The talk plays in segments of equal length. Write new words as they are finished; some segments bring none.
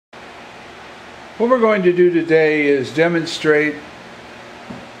What we're going to do today is demonstrate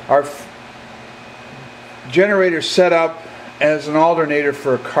our generator setup as an alternator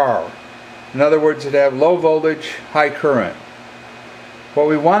for a car. In other words, it have low voltage, high current. What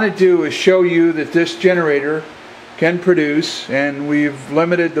we want to do is show you that this generator can produce, and we've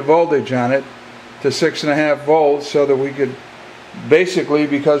limited the voltage on it to 6.5 volts so that we could basically,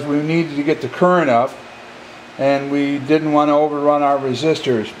 because we needed to get the current up and we didn't want to overrun our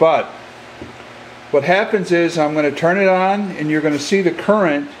resistors. But what happens is I'm going to turn it on and you're going to see the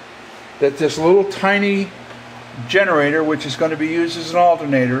current that this little tiny generator, which is going to be used as an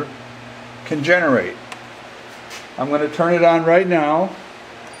alternator, can generate. I'm going to turn it on right now.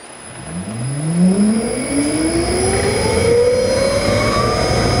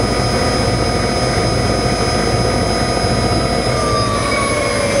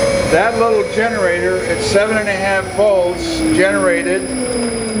 That little generator at 7.5 volts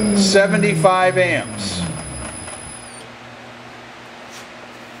generated 75 amps.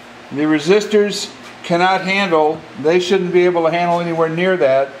 The resistors cannot handle, they shouldn't be able to handle anywhere near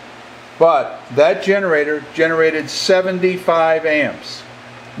that, but that generator generated 75 amps.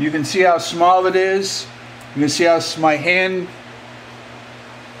 You can see how small it is. You can see how my hand,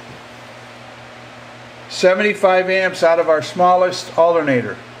 75 amps out of our smallest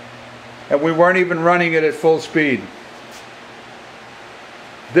alternator. And we weren't even running it at full speed.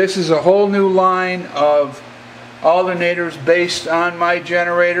 This is a whole new line of alternators based on my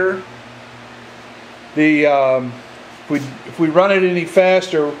generator. If we run it any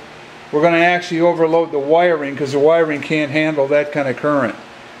faster, we're going to actually overload the wiring, because the wiring can't handle that kind of current.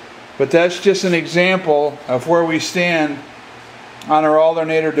 But that's just an example of where we stand on our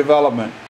alternator development.